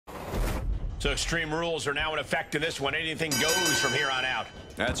So extreme rules are now in effect in this one. Anything goes from here on out.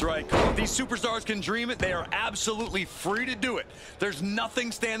 That's right. If these superstars can dream it, they are absolutely free to do it. There's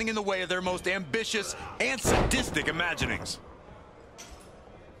nothing standing in the way of their most ambitious and sadistic imaginings.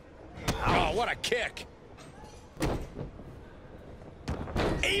 Oh, what a kick.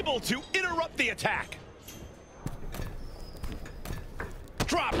 Able to interrupt the attack.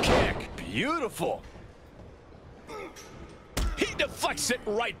 Drop kick. Beautiful. He deflects it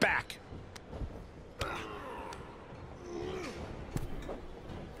right back.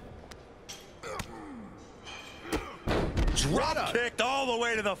 Drop kicked all the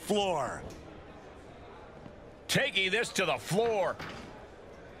way to the floor. Taking this to the floor.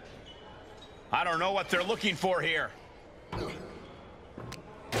 I don't know what they're looking for here.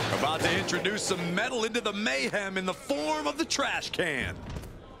 About to introduce some metal into the mayhem in the form of the trash can.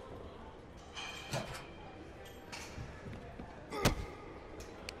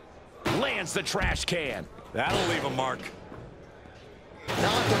 Lands the trash can. That'll leave a mark.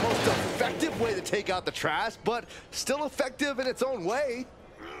 Not the most effective way to take out the trash, but still effective in its own way.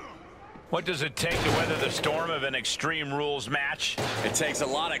 What does it take to weather the storm of an Extreme Rules match? It takes a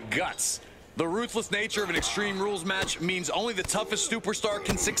lot of guts. The ruthless nature of an Extreme Rules match means only the toughest superstar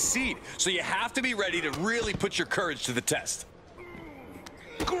can succeed. So you have to be ready to really put your courage to the test.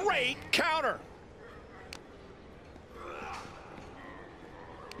 Great counter.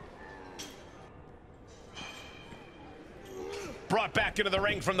 Brought back into the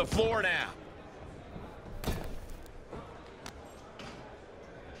ring from the floor now.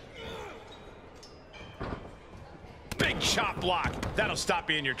 Big chop block. That'll stop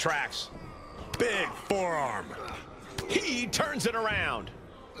you in your tracks. Big forearm. He turns it around.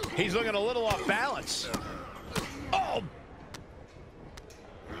 He's looking a little off balance. Oh!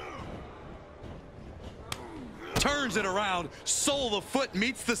 Turns it around. Sole of the foot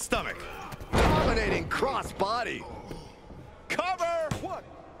meets the stomach. Dominating cross body. Cover! What?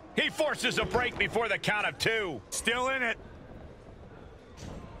 He forces a break before the count of 2. Still in it.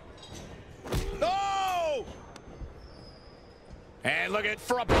 Oh! And look at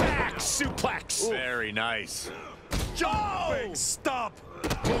for a back suplex. Ooh. Very nice. Jumping stop.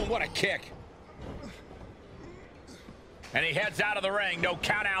 Boom, what a kick. And he heads out of the ring. No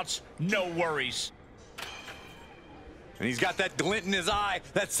countouts, no worries. And he's got that glint in his eye,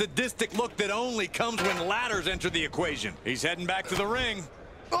 that sadistic look that only comes when ladders enter the equation. He's heading back to the ring.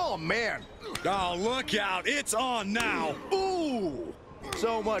 Oh, man. Oh, look out. It's on now. Ooh.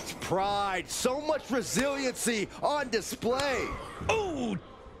 So much pride, so much resiliency on display. Ooh.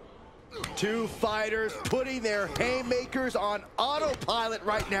 Two fighters putting their haymakers on autopilot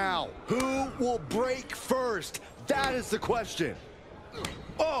right now. Who will break first? That is the question.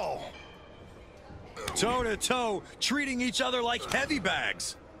 Oh. Toe to toe, treating each other like heavy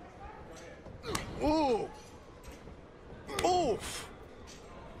bags. Ooh. Oof.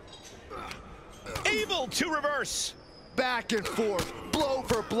 Able to reverse. Back and forth, blow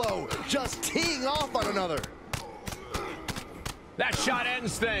for blow, just teeing off on another. That shot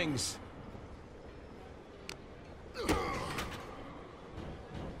ends things.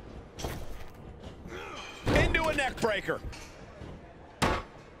 Into a neck breaker.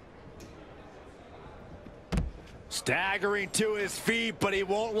 Staggering to his feet, but he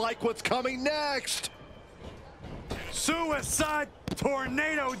won't like what's coming next. Suicide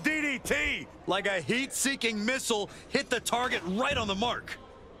tornado DDT. Like a heat-seeking missile, hit the target right on the mark.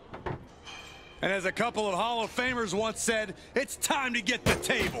 And as a couple of Hall of Famers once said, it's time to get the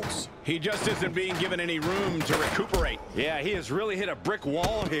tables. He just isn't being given any room to recuperate. Yeah, he has really hit a brick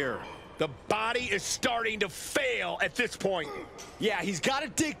wall here. The body is starting to fail at this point. Yeah, he's got to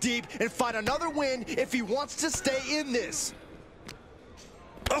dig deep and find another win if he wants to stay in this.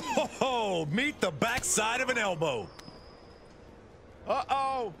 Oh, meet the backside of an elbow.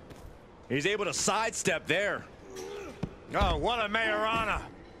 Uh-oh. He's able to sidestep there. Oh, what a Majorana.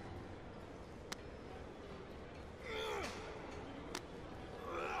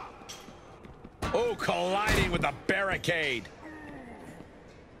 Oh, colliding with the barricade.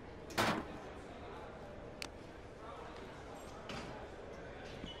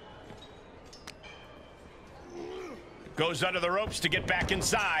 Goes under the ropes to get back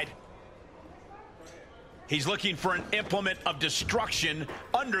inside. He's looking for an implement of destruction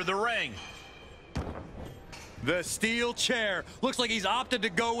under the ring. The steel chair. Looks like he's opted to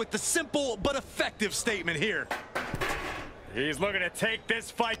go with the simple but effective statement here. He's looking to take this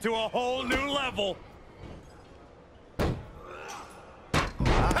fight to a whole new level.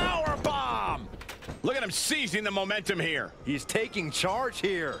 Power bomb! Look at him seizing the momentum here. He's taking charge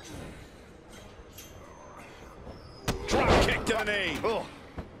here. Drop kick to the knee. Oh.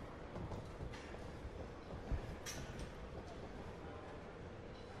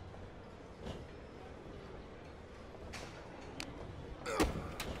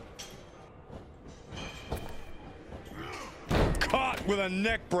 with a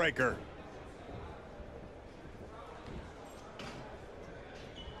neck breaker.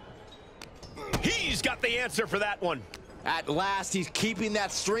 He's got the answer for that one. At last, he's keeping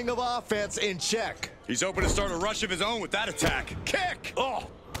that string of offense in check. He's hoping to start a rush of his own with that attack. Kick! Oh!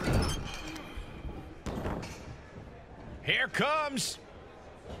 Here comes.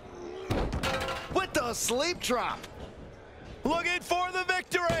 With the sleep drop. Looking for the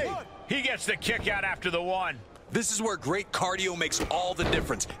victory. He gets the kick out after the one. This is where great cardio makes all the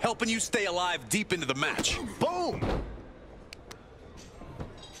difference, helping you stay alive deep into the match. Boom!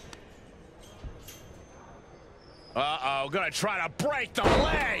 Uh-oh, gonna try to break the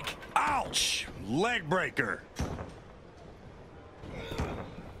leg. Ouch! Leg breaker.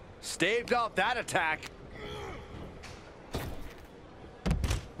 Staved off that attack.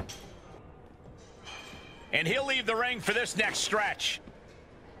 And he'll leave the ring for this next stretch.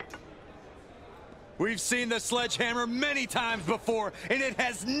 We've seen the sledgehammer many times before, and it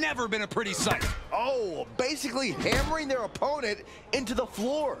has never been a pretty sight. Oh, basically hammering their opponent into the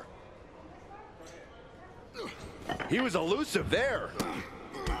floor. He was elusive there.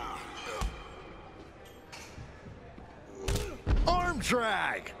 Arm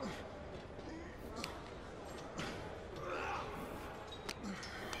drag.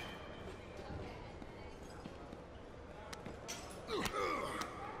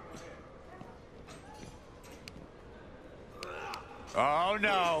 Oh,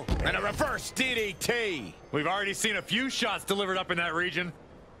 no. And a reverse DDT. We've already seen a few shots delivered up in that region.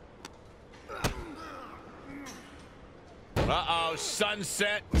 Uh-oh,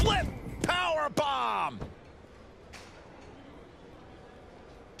 sunset flip power bomb.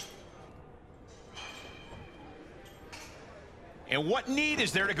 And what need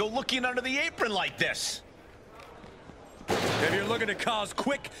is there to go looking under the apron like this? If you're looking to cause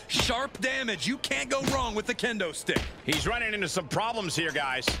quick, sharp damage, you can't go wrong with the kendo stick. He's running into some problems here,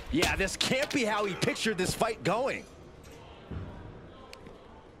 guys. Yeah, this can't be how he pictured this fight going.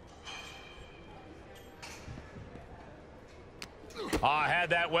 Oh, I had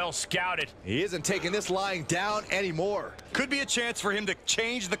that well scouted. He isn't taking this lying down anymore. Could be a chance for him to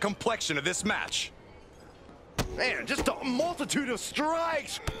change the complexion of this match. Man, just a multitude of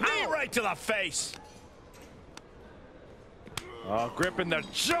strikes. Knee right to the face. Oh, gripping the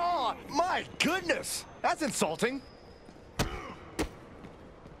jaw. My goodness, that's insulting.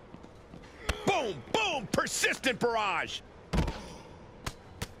 Boom, boom, persistent barrage.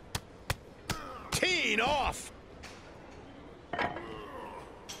 Teeing off.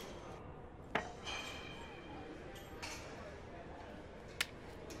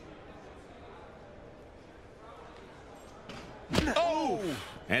 Oh!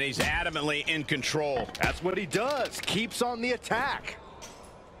 And he's adamantly in control. That's what he does. Keeps on the attack.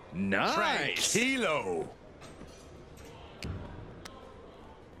 Nice. Kilo.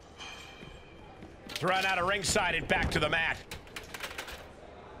 Thrown out of ringside and back to the mat.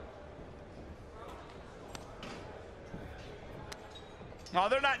 Oh,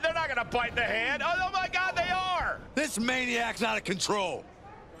 they're not gonna bite the hand. Oh my God, they are! This maniac's out of control.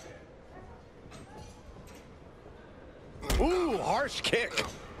 Ooh, harsh kick.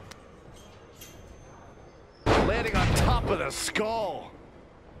 Landing on top of the skull.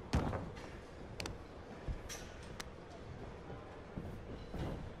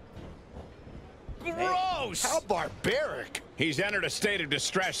 Gross! How barbaric. He's entered a state of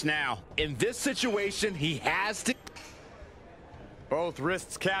distress now. In this situation, he has to... Both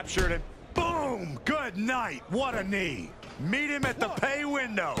wrists captured and boom! Good night. What a knee. Meet him at the pay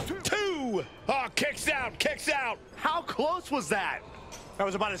window. Two! Oh, kicks out, kicks out. How close was that? That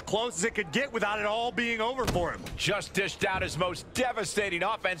was about as close as it could get without it all being over for him. Just dished out his most devastating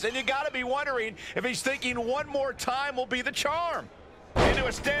offense, and you gotta be wondering if he's thinking one more time will be the charm. Into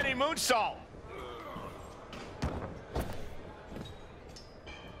a standing moonsault.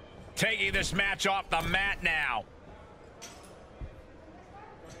 Taking this match off the mat now.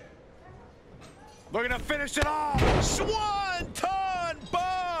 Looking to finish it off. Swanton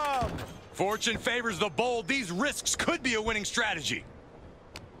bomb! Fortune favors the bold. These risks could be a winning strategy.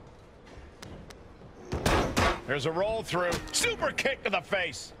 There's a roll through. Super kick to the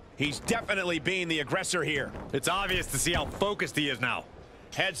face. He's definitely being the aggressor here. It's obvious to see how focused he is now.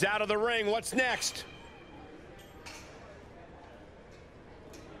 Heads out of the ring. What's next?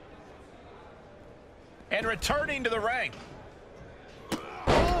 And returning to the ring.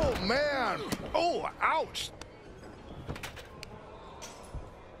 Oh, man. Oh, ouch.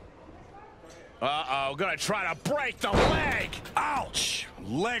 Uh-oh, gonna try to break the leg. Ouch!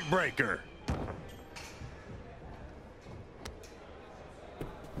 Leg breaker.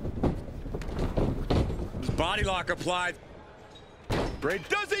 Body lock applied. Bray,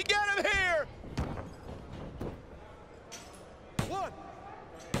 does he get him here? 1,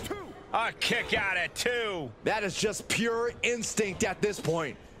 2. A kick out at 2. That is just pure instinct at this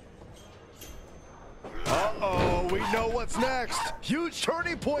point. Uh-oh, we know what's next. Huge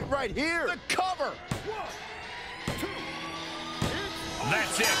turning point right here. The cover. 1, 2.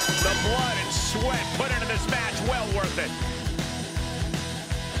 That's it. The blood and sweat put into this match, well worth it.